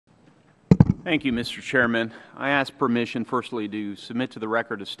Thank you, Mr. Chairman. I ask permission, firstly, to submit to the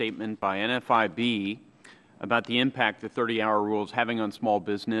record a statement by NFIB about the impact the 30-hour rule is having on small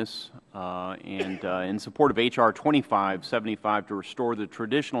business and in support of H.R. 2575 to restore the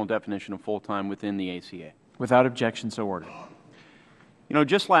traditional definition of full-time within the ACA. Without objection, so ordered. You know,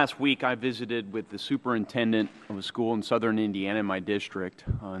 just last week I visited with the superintendent of a school in southern Indiana, in my district,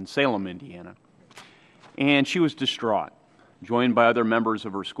 in Salem, Indiana, and she was distraught, joined by other members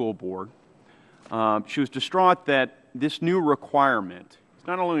of her school board. She was distraught that this new requirement is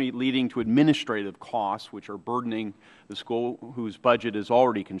not only leading to administrative costs, which are burdening the school whose budget is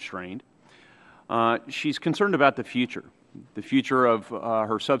already constrained. She's concerned about the future of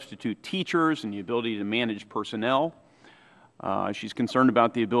her substitute teachers and the ability to manage personnel. She's concerned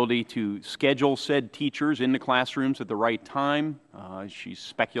about the ability to schedule said teachers into classrooms at the right time. She's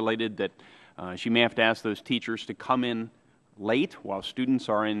speculated that she may have to ask those teachers to come in late while students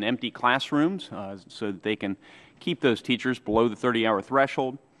are in empty classrooms so that they can keep those teachers below the 30-hour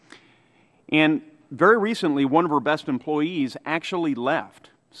threshold. And very recently, one of her best employees actually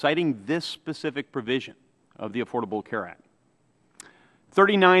left, citing this specific provision of the Affordable Care Act.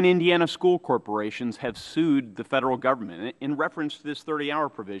 39 Indiana school corporations have sued the federal government in reference to this 30-hour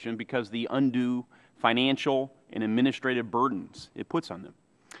provision because of the undue financial and administrative burdens it puts on them.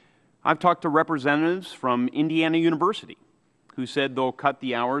 I've talked to representatives from Indiana University who said they'll cut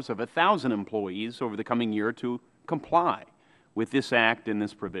the hours of 1,000 employees over the coming year to comply with this act and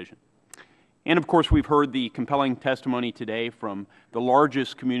this provision. And of course, we've heard the compelling testimony today from the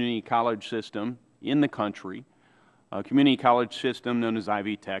largest community college system in the country, a community college system known as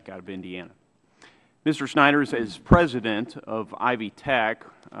Ivy Tech out of Indiana. Mr. Snyder, as president of Ivy Tech,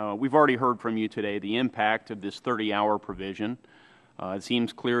 we've already heard from you today the impact of this 30-hour provision. It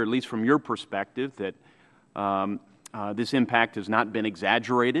seems clear, at least from your perspective, that this impact has not been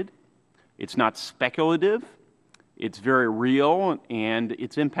exaggerated. It's not speculative. It's very real, and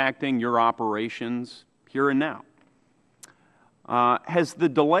it's impacting your operations here and now. Has the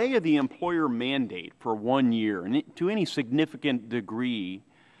delay of the employer mandate for 1 year, and to any significant degree,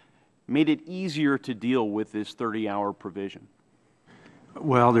 made it easier to deal with this 30-hour provision?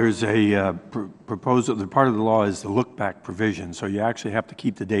 Well, there's a proposal. The part of the law is the look-back provision, so you actually have to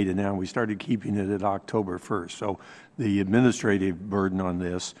keep the data now. We started keeping it at October 1st, so the administrative burden on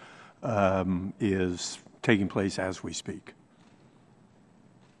this is taking place as we speak.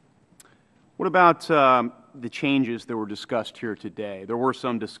 What about the changes that were discussed here today? There were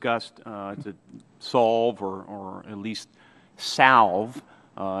some discussed to solve or at least salve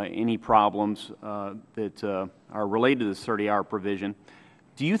any problems that are related to this 30-hour provision.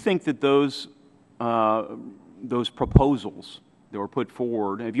 Do you think that those proposals that were put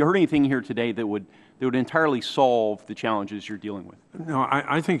forward, have you heard anything here today that would entirely solve the challenges you're dealing with? No,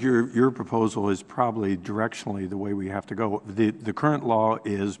 I think your proposal is probably directionally the way we have to go. The current law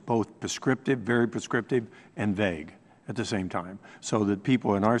is both prescriptive, very prescriptive, and vague at the same time, so that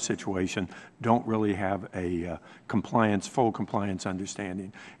people in our situation don't really have a full compliance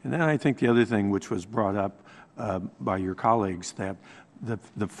understanding. And then I think the other thing which was brought up by your colleagues, that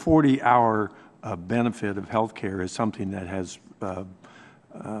the 40-hour benefit of health care is something that has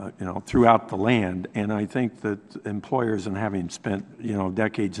throughout the land, and I think that employers, and having spent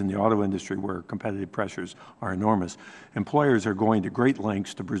decades in the auto industry where competitive pressures are enormous, employers are going to great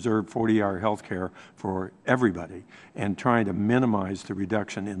lengths to preserve 40-hour health care for everybody and trying to minimize the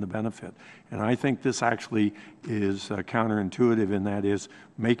reduction in the benefit. And I think this actually is counterintuitive, and that is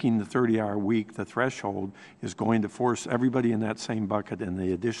making the 30-hour week the threshold is going to force everybody in that same bucket, and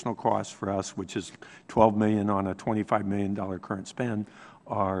the additional costs for us, which is $12 million on a $25 million current spend,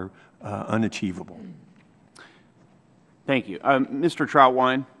 are unachievable. Thank you. Mr.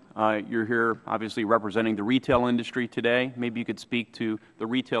 Troutwine, you're here obviously representing the retail industry today. Maybe you could speak to the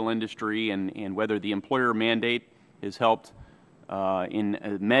retail industry and whether the employer mandate has helped in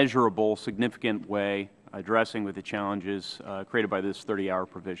a measurable, significant way addressing with the challenges created by this 30-hour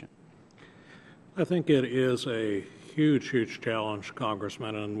provision. I think it is a huge challenge,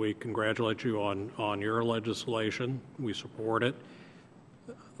 Congressman, and we congratulate you on your legislation. We support it.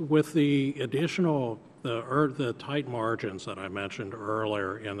 With the additional, the tight margins that I mentioned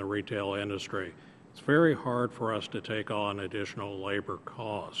earlier in the retail industry, it's very hard for us to take on additional labor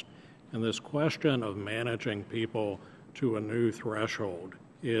cost. And this question of managing people to a new threshold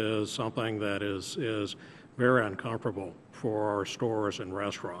is something that is very uncomfortable for our stores and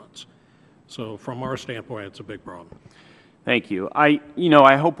restaurants. So from our standpoint, it's a big problem. Thank you. I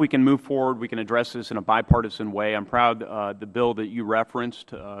hope we can move forward. We can address this in a bipartisan way. I'm proud the bill that you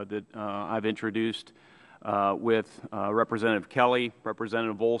referenced that I've introduced with Representative Kelly,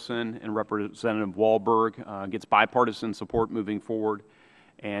 Representative Olson, and Representative Wahlberg. Gets bipartisan support moving forward.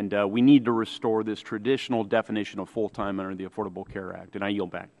 And we need to restore this traditional definition of full-time under the Affordable Care Act. And I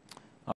yield back.